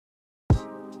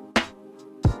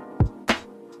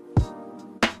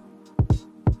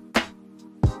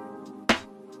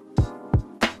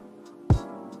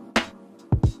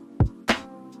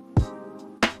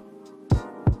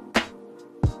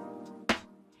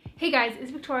Hey guys, it's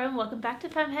Victoria and welcome back to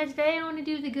FemmeHead. Today I want to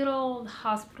do the good old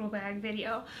hospital bag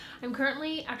video. I'm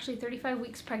currently actually 35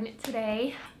 weeks pregnant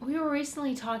today. We were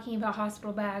recently talking about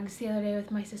hospital bags the other day with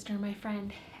my sister and my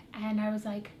friend, and I was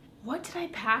like, what did I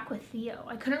pack with Theo?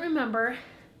 I couldn't remember.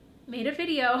 Made a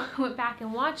video, went back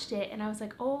and watched it, and I was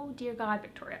like, oh dear God,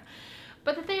 Victoria.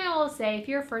 But the thing I will say, if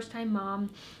you're a first-time mom,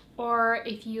 or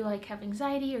if you like have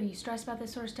anxiety or you stress about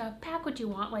this sort of stuff, pack what you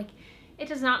want. Like, it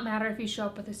does not matter if you show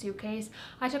up with a suitcase.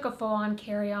 I took a full-on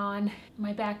carry-on,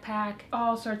 my backpack,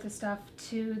 all sorts of stuff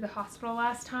to the hospital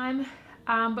last time.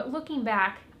 But looking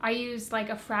back, I used like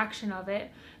a fraction of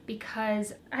it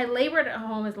because I labored at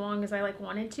home as long as I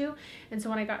wanted to. And so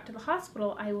when I got to the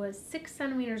hospital, I was 6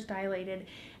 centimeters dilated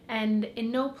and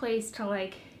in no place to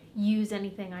use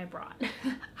anything I brought.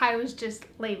 I was just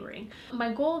laboring.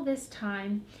 My goal this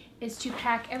time is to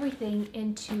pack everything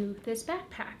into this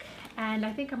backpack, and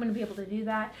I think I'm gonna be able to do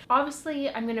that.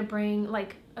 Obviously, I'm gonna bring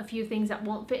a few things that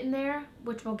won't fit in there,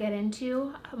 which we'll get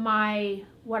into.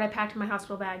 What I packed in my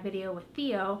hospital bag video with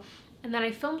Theo, and then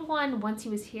I filmed one once he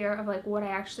was here of what I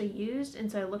actually used,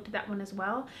 and so I looked at that one as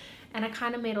well, and I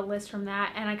kind of made a list from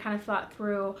that, and I kind of thought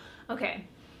through, okay,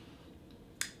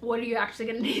 what are you actually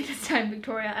gonna need this time,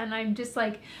 Victoria? And I'm just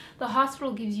the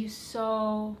hospital gives you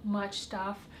so much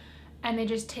stuff and they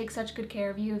just take such good care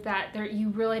of you that you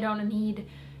really don't need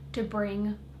to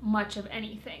bring much of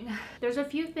anything. There's a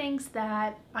few things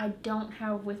that I don't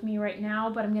have with me right now,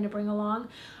 but I'm gonna bring along.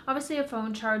 Obviously a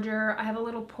phone charger. I have a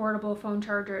little portable phone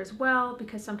charger as well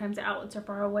because sometimes the outlets are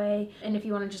far away and if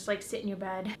you wanna just sit in your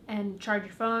bed and charge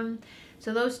your phone.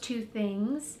 So those two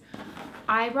things.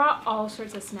 I brought all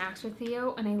sorts of snacks with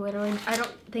Theo and I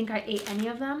don't think I ate any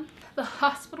of them. The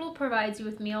hospital provides you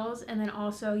with meals, and then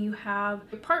also you have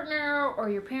your partner or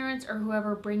your parents or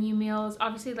whoever bring you meals.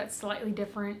 Obviously that's slightly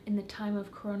different in the time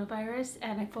of coronavirus,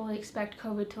 and I fully expect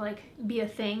COVID to be a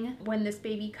thing when this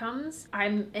baby comes.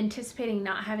 I'm anticipating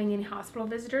not having any hospital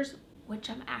visitors, which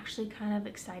I'm actually kind of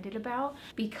excited about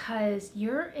because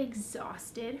you're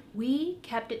exhausted. We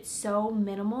kept it so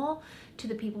minimal to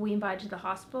the people we invited to the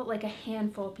hospital, like a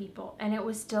handful of people, and it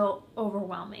was still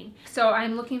overwhelming. So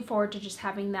I'm looking forward to just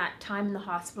having that time in the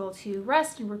hospital to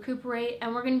rest and recuperate,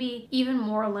 and we're gonna be even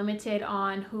more limited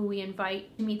on who we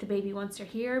invite to meet the baby once they're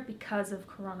here because of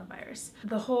coronavirus.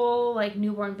 The whole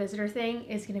newborn visitor thing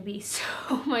is gonna be so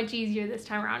much easier this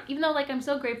time around, even though I'm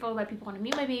so grateful that people want to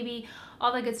meet my baby,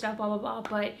 all that good stuff, blah blah blah,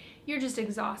 but you're just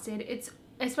exhausted. It's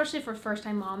especially for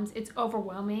first-time moms, it's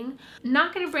overwhelming.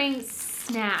 Not gonna bring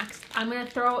snacks. I'm gonna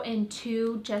throw in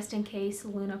 2 just in case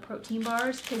Luna protein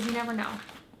bars because you never know.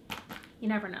 You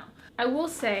never know. I will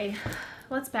say,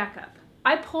 let's back up.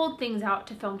 I pulled things out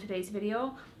to film today's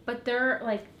video, but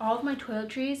they're all of my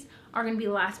toiletries are gonna be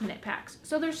last minute packs.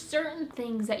 So there's certain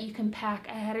things that you can pack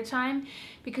ahead of time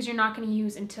because you're not gonna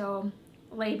use until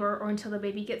labor or until the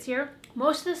baby gets here.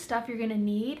 Most of the stuff you're gonna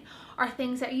need are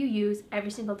things that you use every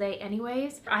single day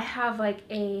anyways. I have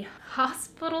a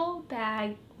hospital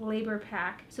bag labor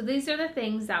pack. So these are the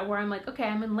things that where I'm okay,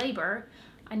 I'm in labor,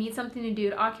 I need something to do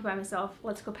to occupy myself,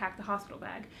 let's go pack the hospital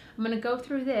bag. I'm gonna go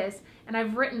through this and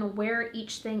I've written where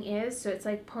each thing is. So it's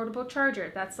portable charger,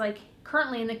 that's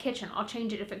currently in the kitchen. I'll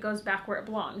change it if it goes back where it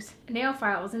belongs. Nail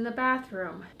files in the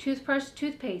bathroom. Toothbrush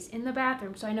toothpaste in the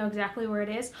bathroom, so I know exactly where it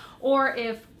is. Or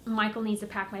if Michael needs to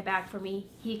pack my bag for me,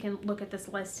 he can look at this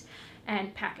list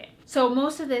and pack it. So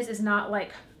most of this is not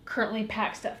currently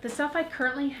packed stuff. The stuff I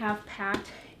currently have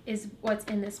packed is what's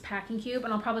in this packing cube,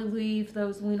 and I'll probably leave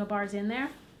those Luna bars in there.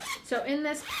 So in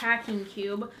this packing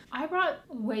cube, I brought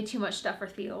way too much stuff for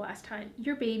Theo last time.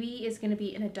 Your baby is gonna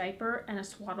be in a diaper and a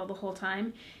swaddle the whole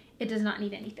time. It does not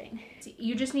need anything.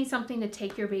 You just need something to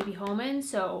take your baby home in,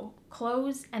 so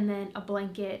clothes and then a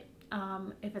blanket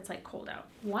if it's cold out.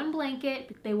 1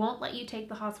 blanket. They won't let you take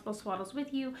the hospital swaddles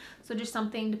with you, so just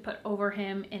something to put over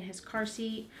him in his car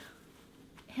seat,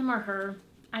 him or her.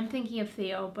 I'm thinking of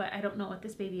Theo, but I don't know what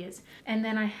this baby is. And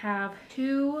then I have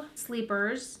 2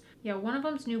 sleepers. Yeah, one of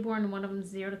them's newborn and one of them's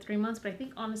 0 to 3 months, but I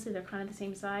think honestly they're kind of the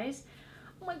same size.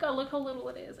 Oh my God, look how little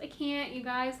it is. I can't, you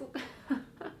guys.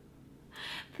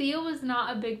 Theo is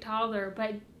not a big toddler,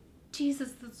 but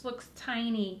Jesus, this looks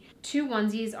tiny. 2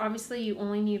 onesies. Obviously you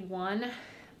only need 1,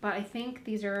 but I think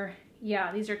these are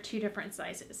 2 different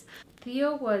sizes.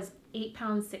 Theo was 8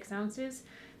 pounds 6 ounces,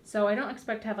 so I don't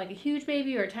expect to have a huge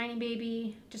baby or a tiny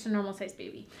baby, just a normal sized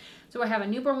baby. So I have a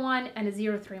newborn one and a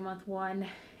 0 to 3 month one,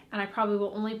 and I probably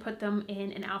will only put them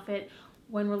in an outfit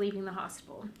when we're leaving the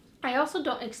hospital. I also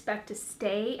don't expect to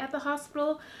stay at the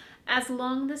hospital as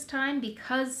long this time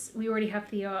because we already have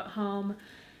Theo at home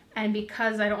And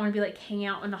because I don't want to be like hanging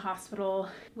out in the hospital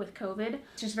with COVID,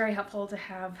 it's just very helpful to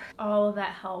have all of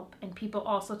that help and people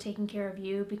also taking care of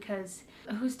you, because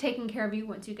who's taking care of you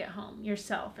once you get home?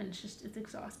 Yourself. And it's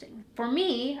exhausting. For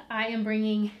me, I am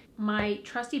bringing my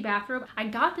trusty bathrobe. I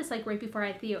got this like right before I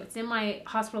had Theo. It's in my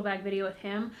hospital bag video with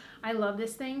him. I love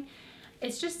this thing.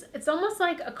 It's almost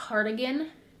like a cardigan.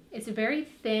 It's very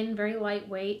thin, very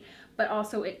lightweight, but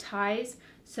also it ties.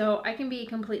 So I can be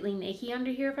completely naked under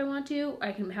here if I want to.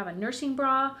 I can have a nursing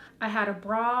bra. I had a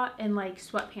bra and like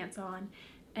sweatpants on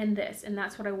and this, and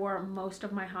that's what I wore most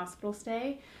of my hospital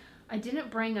stay. I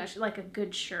didn't bring like a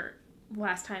good shirt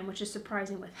last time, which is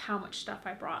surprising with how much stuff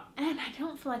I brought. And I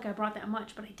don't feel like I brought that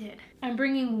much, but I did. I'm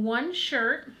bringing one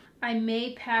shirt. I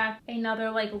may pack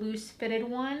another like loose fitted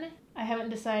one. I haven't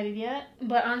decided yet,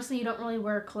 but honestly, you don't really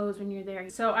wear clothes when you're there.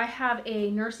 So I have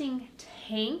a nursing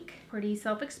tank, pretty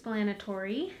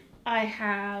self-explanatory. I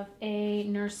have a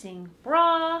nursing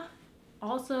bra,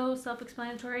 also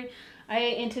self-explanatory.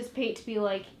 I anticipate to be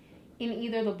like in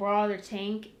either the bra or the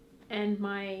tank, and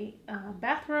my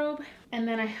bathrobe. And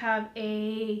then I have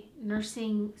a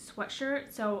nursing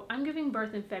sweatshirt. So I'm giving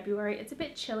birth in February. It's a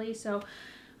bit chilly, so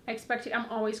I expect I'm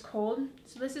always cold.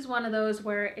 So this is one of those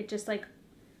where it just like,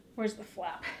 where's the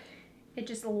flap? It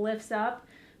just lifts up.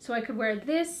 So I could wear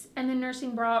this and the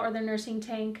nursing bra or the nursing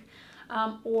tank,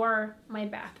 or my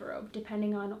bathrobe,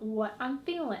 depending on what I'm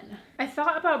feeling. I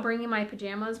thought about bringing my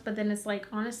pajamas, but then it's like,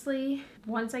 honestly,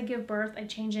 once I give birth, I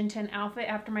change into an outfit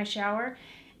after my shower,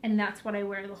 and that's what I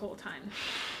wear the whole time.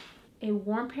 A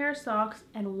warm pair of socks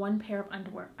and one pair of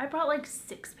underwear. I brought like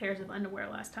 6 pairs of underwear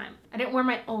last time. I didn't wear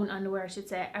my own underwear, I should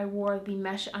say. I wore the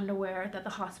mesh underwear that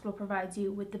the hospital provides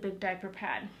you with the big diaper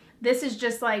pad. This is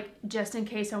just like, just in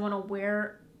case I want to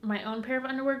wear my own pair of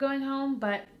underwear going home,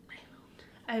 but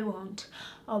I won't.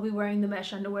 I'll be wearing the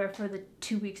mesh underwear for the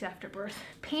 2 weeks after birth.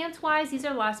 Pants wise, these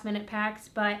are last minute packs,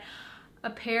 but a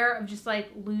pair of just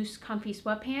like loose comfy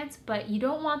sweatpants, but you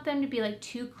don't want them to be like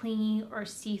too clingy or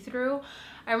see-through.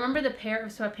 I remember the pair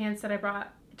of sweatpants that I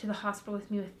brought to the hospital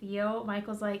with me with Theo.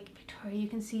 Michael's like, Victoria, you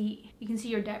can see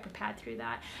your diaper pad through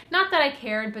that. Not that I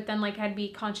cared, but then like I'd be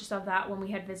conscious of that when we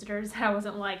had visitors. I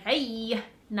wasn't like, hey,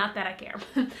 not that I care.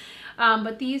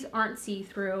 But these aren't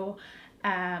see-through.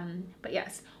 But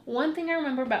yes, one thing I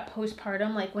remember about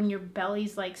postpartum, like when your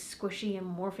belly's like squishy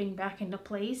and morphing back into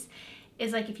place,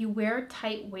 is like if you wear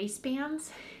tight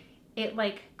waistbands, it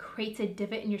like creates a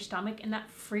divot in your stomach, and that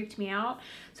freaked me out.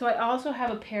 So I also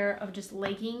have a pair of just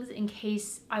leggings in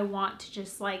case I want to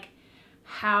just like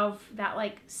have that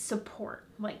like support,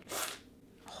 like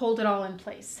hold it all in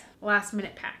place. Last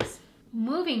minute packs.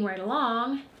 Moving right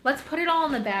along, let's put it all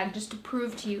in the bag just to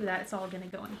prove to you that it's all gonna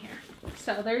go in here.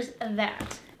 So there's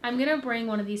that. I'm gonna bring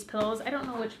one of these pillows. I don't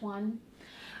know which one,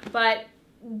 but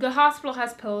the hospital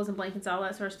has pillows and blankets, all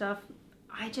that sort of stuff.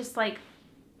 I just like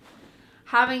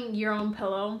having your own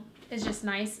pillow is just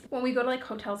nice. When we go to like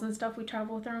hotels and stuff, we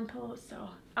travel with our own pillows. So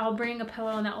I'll bring a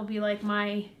pillow, and that will be like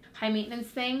my high maintenance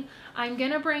thing. I'm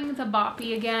gonna bring the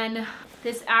boppy again.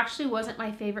 This actually wasn't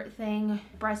my favorite thing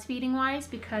breastfeeding wise,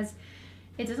 because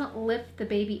it doesn't lift the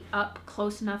baby up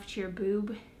close enough to your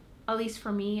boob. At least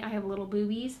for me, I have little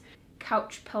boobies.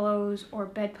 Couch pillows or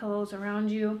bed pillows around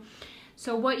you.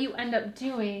 So what you end up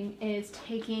doing is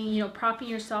taking, you know, propping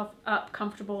yourself up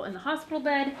comfortable in the hospital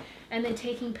bed, and then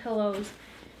taking pillows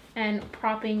and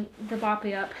propping the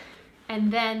boppy up.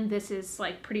 And then this is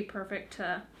like pretty perfect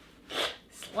to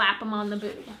slap them on the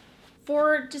boob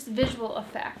for just visual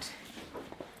effect.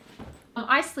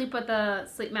 I sleep with a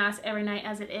sleep mask every night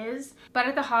as it is, but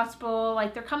at the hospital,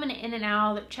 like they're coming in and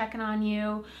out, they're checking on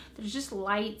you, there's just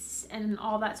lights and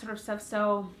all that sort of stuff.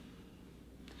 So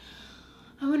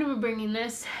I'm gonna be bringing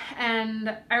this,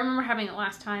 and I remember having it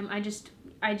last time. I just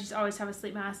always have a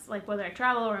sleep mask, like whether I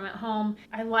travel or I'm at home.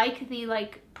 I like the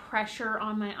like pressure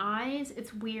on my eyes.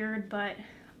 It's weird, but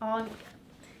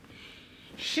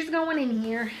she's going in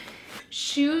here.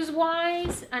 Shoes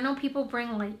wise, I know people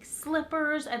bring like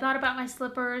slippers. I thought about my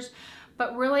slippers,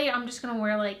 but really I'm just gonna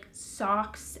wear like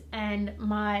socks and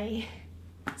my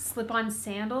slip-on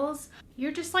sandals.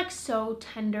 You're just like so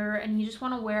tender, and you just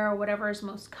want to wear whatever is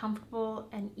most comfortable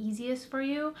and easiest for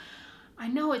you. I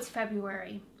know it's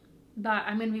February, but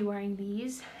I'm gonna be wearing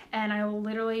these, and I will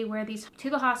literally wear these to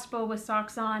the hospital with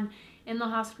socks on, in the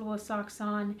hospital with socks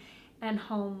on, and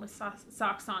home with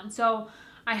socks on. So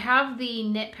I have the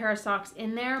knit pair of socks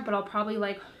in there, but I'll probably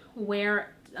like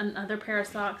wear another pair of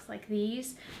socks like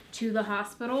these to the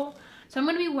hospital. So I'm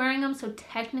going to be wearing them, so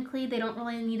technically they don't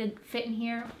really need to fit in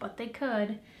here, but they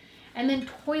could. And then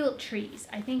toiletries,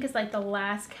 I think, is like the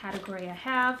last category I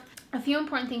have. A few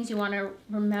important things you want to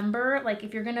remember, like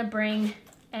if you're going to bring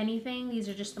anything. These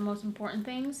are just the most important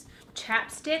things.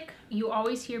 Chapstick. You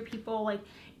always hear people like,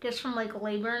 just from like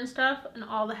labor and stuff and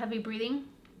all the heavy breathing,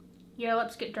 your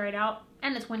lips get dried out,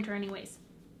 and it's winter anyways.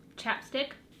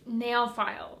 Chapstick. Nail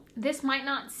file. This might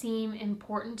not seem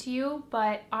important to you,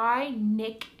 but I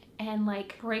nick and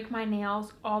like break my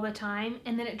nails all the time,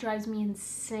 and then it drives me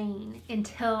insane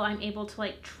until I'm able to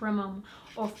like trim them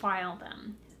or file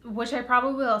them, which I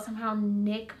probably will somehow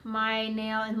nick my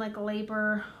nail in like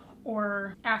labor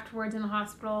or afterwards in the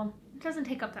hospital. It doesn't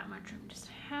take up that much room. Just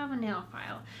have a nail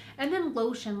file. And then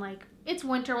lotion. Like, it's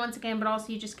winter once again, but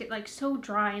also you just get like so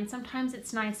dry, and sometimes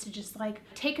it's nice to just like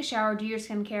take a shower, do your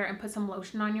skincare, and put some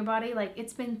lotion on your body. Like,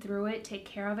 it's been through it, take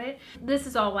care of it. This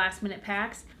is all last minute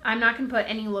packs. I'm not gonna put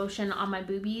any lotion on my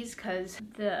boobies because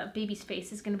the baby's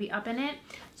face is gonna be up in it.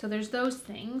 So there's those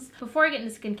things. Before I get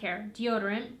into skincare,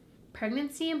 deodorant.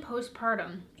 Pregnancy and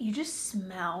postpartum, you just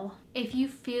smell. If you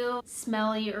feel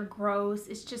smelly or gross,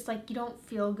 it's just like you don't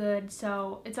feel good.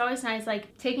 So it's always nice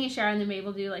like taking a shower and then be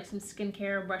able to do like some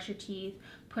skincare, brush your teeth,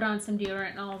 put on some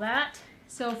deodorant and all that.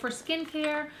 So for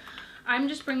skincare, I'm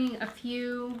just bringing a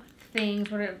few things,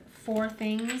 4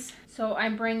 things. So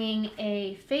I'm bringing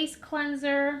a face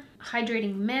cleanser,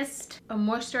 hydrating mist, a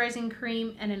moisturizing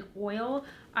cream, and an oil.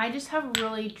 I just have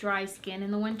really dry skin in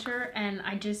the winter, and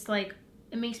I just like,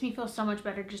 it makes me feel so much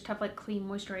better just to have like clean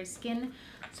moisturized skin.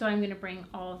 So I'm gonna bring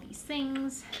all of these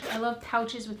things. I love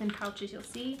pouches within pouches, you'll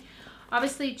see.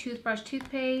 Obviously, toothbrush,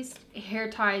 toothpaste,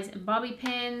 hair ties and bobby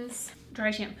pins,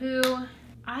 dry shampoo.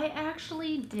 I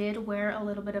actually did wear a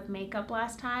little bit of makeup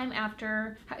last time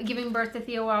after giving birth to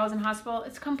Theo while I was in hospital.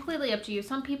 It's completely up to you.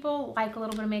 Some people like a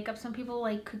little bit of makeup. Some people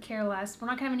like could care less. We're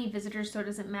not gonna have any visitors, so it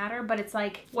doesn't matter, but it's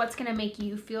like what's gonna make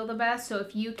you feel the best. So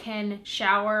if you can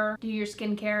shower, do your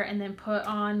skincare, and then put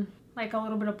on like a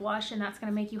little bit of blush and that's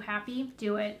gonna make you happy,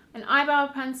 do it. An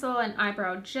eyebrow pencil, an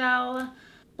eyebrow gel,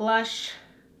 blush,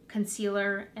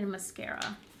 concealer, and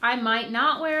mascara. I might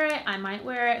not wear it, I might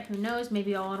wear it, who knows,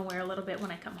 maybe I'll want to wear a little bit when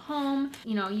I come home.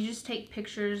 You know, you just take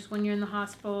pictures when you're in the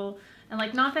hospital, and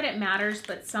like, not that it matters,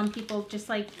 but some people just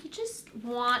like, you just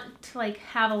want to like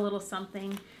have a little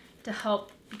something to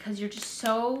help because you're just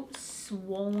so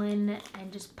swollen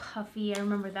and just puffy. I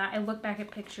remember that. I look back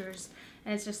at pictures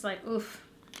and it's just like, oof.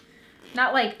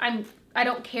 Not like I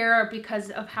don't care because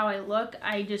of how I look.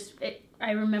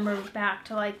 I remember back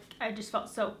to like, I just felt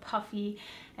so puffy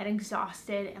and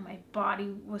exhausted and my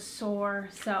body was sore.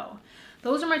 So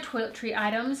those are my toiletry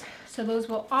items. So those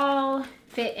will all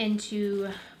fit into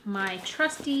my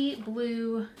trusty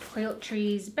blue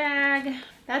toiletries bag.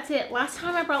 That's it. Last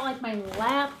time I brought like my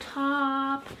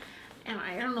laptop and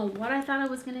I don't know what I thought I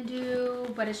was gonna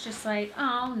do, but it's just like,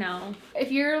 oh no.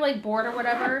 If you're like bored or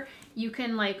whatever, you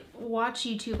can like watch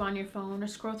YouTube on your phone or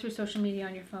scroll through social media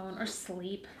on your phone or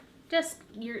sleep. Just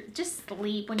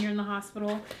sleep when you're in the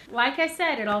hospital. Like I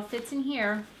said, it all fits in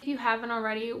here. If you haven't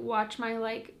already, watch my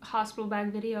like hospital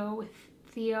bag video with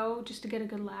Theo just to get a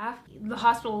good laugh. The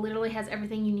hospital literally has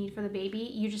everything you need for the baby.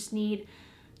 You just need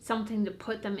something to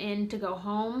put them in to go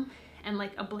home, and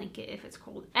like a blanket if it's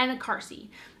cold, and a car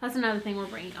seat. That's another thing we're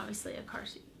bringing, obviously, a car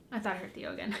seat. I thought I heard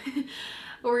Theo again.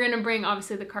 But we're gonna bring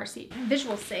obviously the car seat.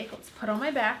 Visual sake, let's put on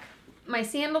my back, my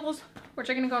sandals, which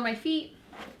are gonna go on my feet,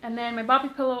 and then my bobby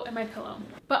pillow and my pillow.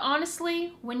 But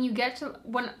honestly, when we got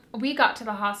to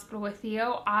the hospital with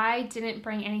Theo, I didn't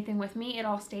bring anything with me. It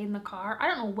all stayed in the car. I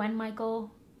don't know when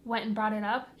Michael went and brought it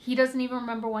up. He doesn't even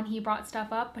remember when he brought stuff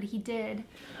up, but he did.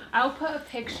 I'll put a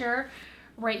picture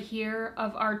right here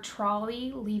of our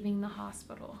trolley leaving the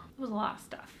hospital. It was a lot of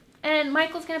stuff. And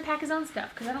Michael's gonna pack his own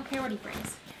stuff because I don't care what he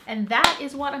brings. And that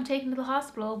is what I'm taking to the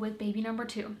hospital with baby number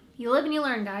 2. You live and you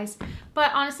learn, guys.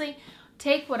 But honestly,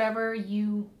 take whatever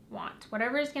you want.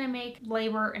 Whatever is gonna make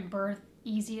labor and birth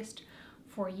easiest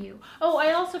for you. Oh,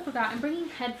 I also forgot, I'm bringing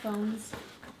headphones.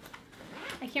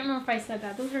 I can't remember if I said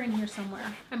that. Those are in here somewhere.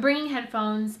 I'm bringing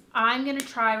headphones. I'm gonna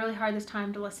try really hard this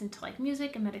time to listen to like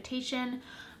music and meditation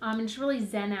and just really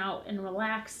zen out and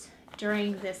relax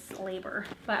during this labor.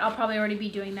 But I'll probably already be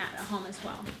doing that at home as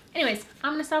well. Anyways,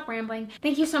 I'm gonna stop rambling.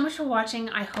 Thank you so much for watching.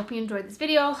 I hope you enjoyed this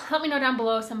video. Let me know down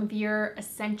below some of your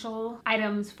essential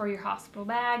items for your hospital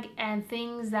bag and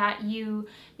things that you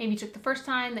maybe took the first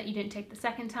time that you didn't take the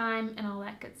second time and all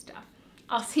that good stuff.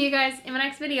 I'll see you guys in my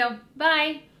next video.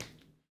 Bye!